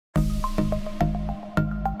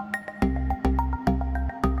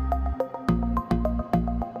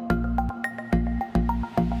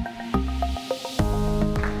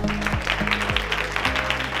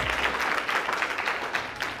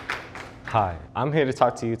Hi, I'm here to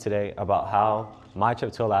talk to you today about how my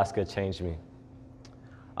trip to Alaska changed me.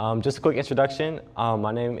 Just a quick introduction.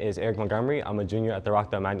 My name is Eric Montgomery. I'm a junior at the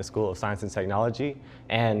Rockdale Magnet School of Science and Technology,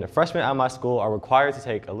 and freshmen at my school are required to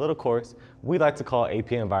take a little course we like to call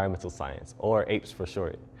AP Environmental Science, or APES for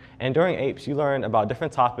short. And during APES, you learn about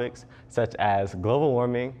different topics such as global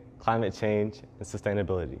warming, climate change, and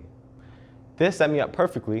sustainability. This set me up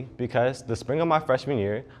perfectly because the spring of my freshman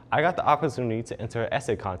year, I got the opportunity to enter an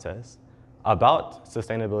essay contest about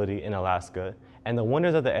sustainability in Alaska, and the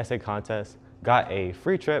winners of the essay contest got a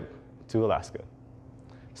free trip to Alaska.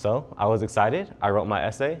 So I was excited, I wrote my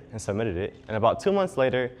essay and submitted it, and about 2 months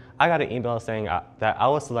later, I got an email saying that I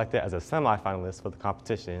was selected as a semifinalist for the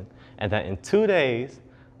competition, and that in 2 days,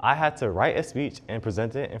 I had to write a speech and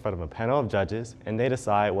present it in front of a panel of judges, and they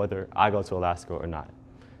decide whether I go to Alaska or not.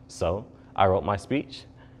 So I wrote my speech,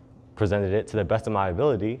 presented it to the best of my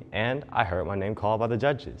ability, and I heard my name called by the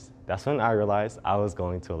judges. That's when I realized I was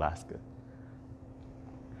going to Alaska.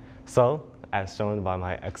 So, as shown by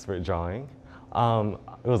my expert drawing,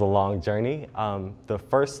 it was a long journey. The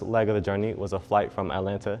first leg of the journey was a flight from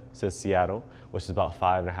Atlanta to Seattle, which is about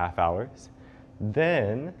 5.5 hours.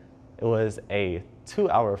 Then it was a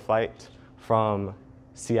 2-hour flight from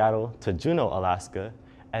Seattle to Juneau, Alaska.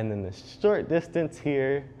 And then the short distance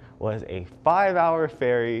here was a 5-hour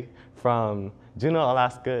ferry from Juneau,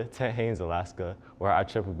 Alaska to Haines, Alaska, where our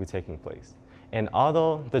trip would be taking place. And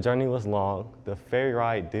although the journey was long, the ferry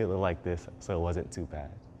ride did look like this, so it wasn't too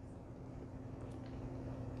bad.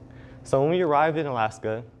 So when we arrived in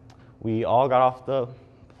Alaska, we all got off the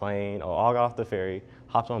plane, or all got off the ferry,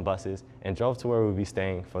 hopped on buses, and drove to where we'd be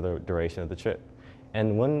staying for the duration of the trip.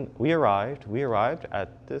 And when we arrived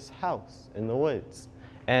at this house in the woods.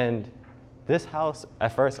 And this house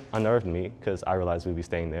at first unnerved me because I realized we'd be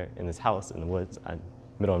staying there in this house in the woods,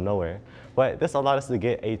 middle of nowhere. But this allowed us to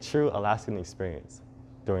get a true Alaskan experience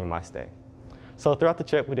during my stay. So throughout the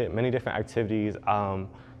trip, we did many different activities,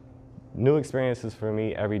 new experiences for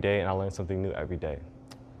me every day, and I learned something new every day.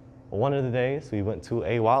 One of the days, we went to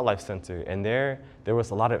a wildlife center, and there was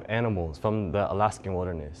a lot of animals from the Alaskan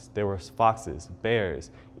wilderness. There were foxes, bears,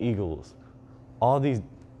 eagles, all these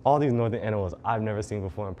northern animals I've never seen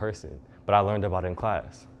before in person, but I learned about it in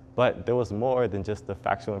class. But there was more than just the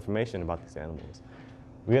factual information about these animals.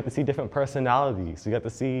 We got to see different personalities. We got to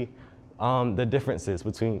see the differences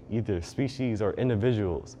between either species or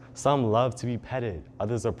individuals. Some love to be petted.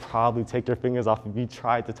 Others will probably take their fingers off if you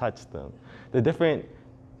try to touch them. The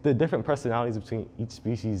different personalities between each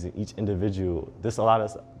species and each individual, this allowed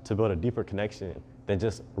us to build a deeper connection than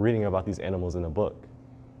just reading about these animals in a book.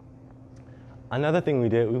 Another thing we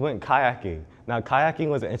did, we went kayaking. Now, kayaking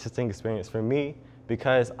was an interesting experience for me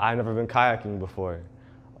because I've never been kayaking before.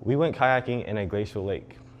 We went kayaking in a glacial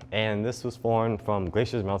lake, and this was formed from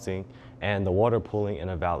glaciers melting and the water pooling in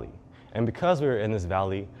a valley. And because we were in this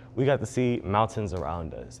valley, we got to see mountains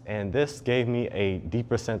around us, and this gave me a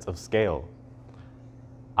deeper sense of scale.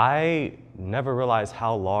 I never realized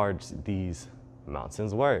how large these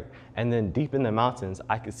mountains were. And then deep in the mountains,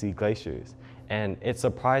 I could see glaciers. And it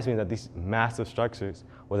surprised me that these massive structures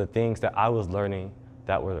were the things that I was learning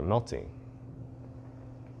that were melting.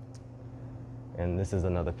 And this is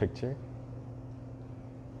another picture.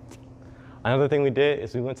 Another thing we did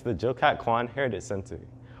is we went to the Jocat Kwan Heritage Center,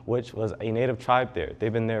 which was a native tribe there.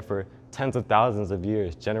 They've been there for tens of thousands of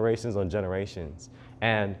years, generations on generations.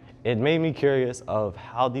 And it made me curious of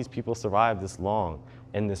how these people survived this long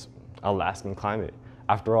in this Alaskan climate.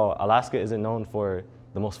 After all, Alaska isn't known for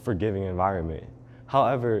the most forgiving environment.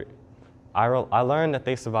 However, I learned that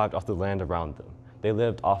they survived off the land around them. They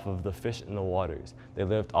lived off of the fish in the waters. They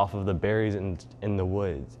lived off of the berries in the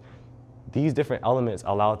woods. These different elements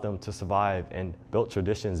allowed them to survive and built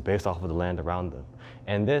traditions based off of the land around them.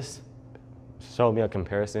 And this showed me a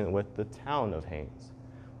comparison with the town of Haines,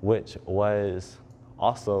 which was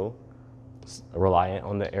also reliant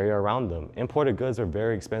on the area around them. Imported goods are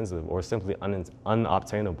very expensive or simply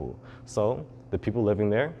unobtainable. So the people living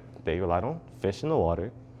there, they relied on fish in the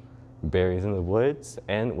water, berries in the woods,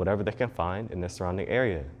 and whatever they can find in the surrounding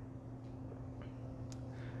area.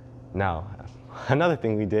 Now, another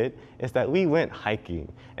thing we did is that we went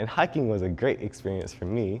hiking, and hiking was a great experience for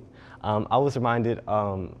me. I was reminded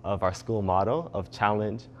of our school motto of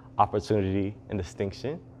challenge, opportunity, and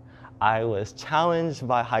distinction. I was challenged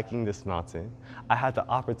by hiking this mountain. I had the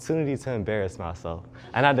opportunity to embarrass myself,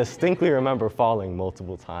 and I distinctly remember falling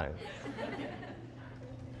multiple times.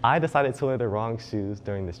 I decided to wear the wrong shoes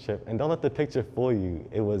during this trip, and don't let the picture fool you.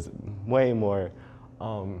 It was way more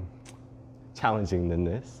challenging than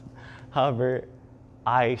this. However,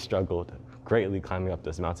 I struggled greatly climbing up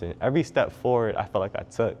this mountain. Every step forward I felt like I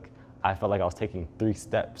took, I felt like I was taking 3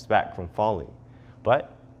 steps back from falling.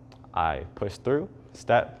 But I pushed through,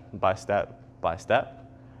 step by step by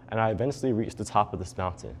step, and I eventually reached the top of this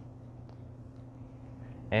mountain.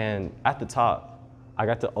 And at the top, I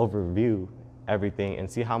got to overview everything and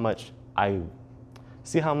see how much I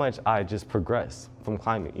just progressed from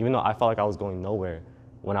climbing, even though I felt like I was going nowhere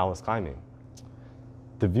when I was climbing.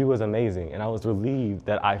 The view was amazing, and I was relieved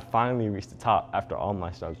that I finally reached the top after all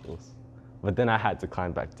my struggles. But then I had to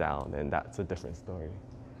climb back down, and that's a different story.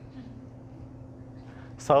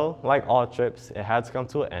 So, like all trips, it had to come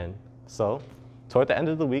to an end. So, toward the end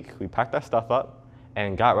of the week, we packed our stuff up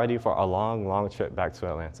and got ready for a long, long trip back to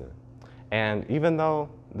Atlanta. And even though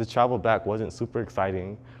the travel back wasn't super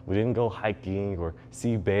exciting, we didn't go hiking or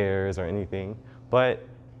see bears or anything, but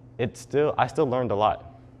I still learned a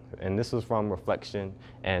lot. And this was from reflection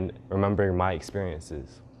and remembering my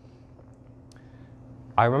experiences.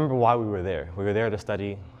 I remember why we were there. We were there to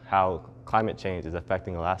study how climate change is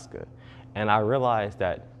affecting Alaska. And I realized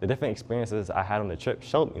that the different experiences I had on the trip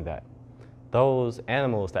showed me that. Those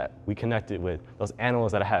animals that we connected with, those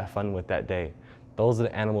animals that I had fun with that day, those are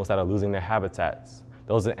the animals that are losing their habitats.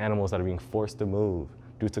 Those are the animals that are being forced to move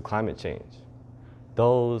due to climate change.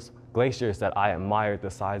 Those glaciers that I admired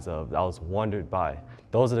the size of, that I was wondered by,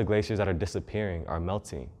 those are the glaciers that are disappearing, are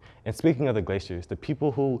melting. And speaking of the glaciers, the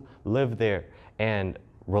people who lived there and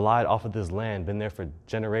relied off of this land, been there for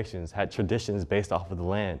generations, had traditions based off of the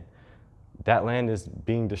land. That land is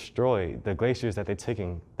being destroyed. The glaciers that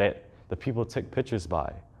that the people took pictures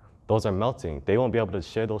by, those are melting. They won't be able to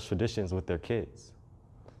share those traditions with their kids.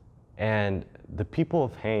 And the people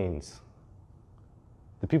of Haines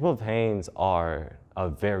are a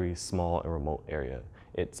very small and remote area.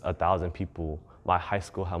 It's 1,000 people. My high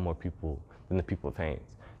school had more people than the people of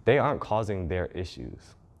Haines. They aren't causing their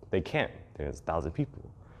issues. They can't. There's 1,000 people.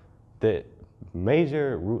 The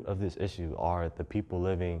major root of this issue are the people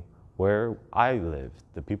living where I live,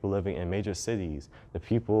 the people living in major cities, the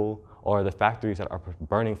people or the factories that are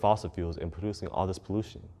burning fossil fuels and producing all this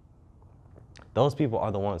pollution. Those people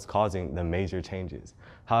are the ones causing the major changes.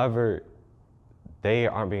 However, they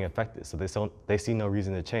aren't being affected, so they see no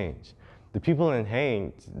reason to change. The people in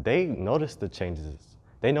Haines, they notice the changes.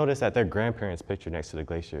 They notice that their grandparents' picture next to the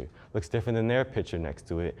glacier looks different than their picture next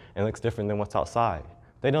to it and looks different than what's outside.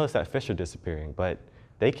 They notice that fish are disappearing, but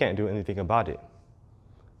they can't do anything about it.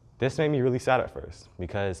 This made me really sad at first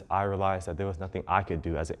because I realized that there was nothing I could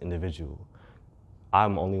do as an individual.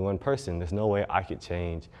 I'm only one person. There's no way I could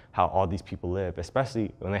change how all these people live,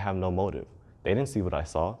 especially when they have no motive. They didn't see what I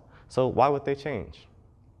saw, so why would they change?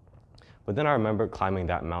 But then I remember climbing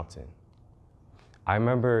that mountain. I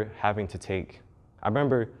remember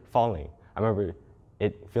falling. I remember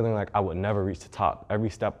it feeling like I would never reach the top.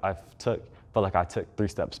 Every step I took felt like I took 3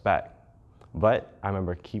 steps back. But I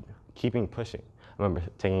remember keeping pushing. I remember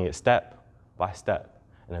taking it step by step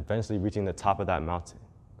and eventually reaching the top of that mountain.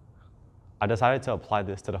 I decided to apply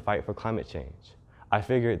this to the fight for climate change. I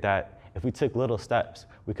figured that if we took little steps,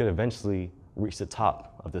 we could eventually reach the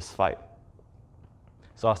top of this fight.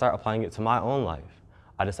 So I started applying it to my own life.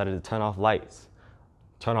 I decided to turn off lights,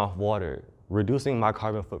 turn off water, reducing my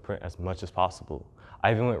carbon footprint as much as possible.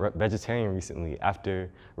 I even went vegetarian recently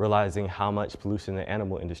after realizing how much pollution the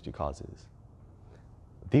animal industry causes.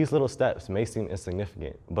 These little steps may seem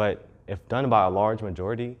insignificant, but if done by a large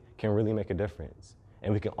majority, can really make a difference.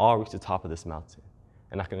 And we can all reach the top of this mountain.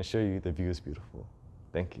 And I can assure you the view is beautiful.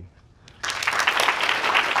 Thank you.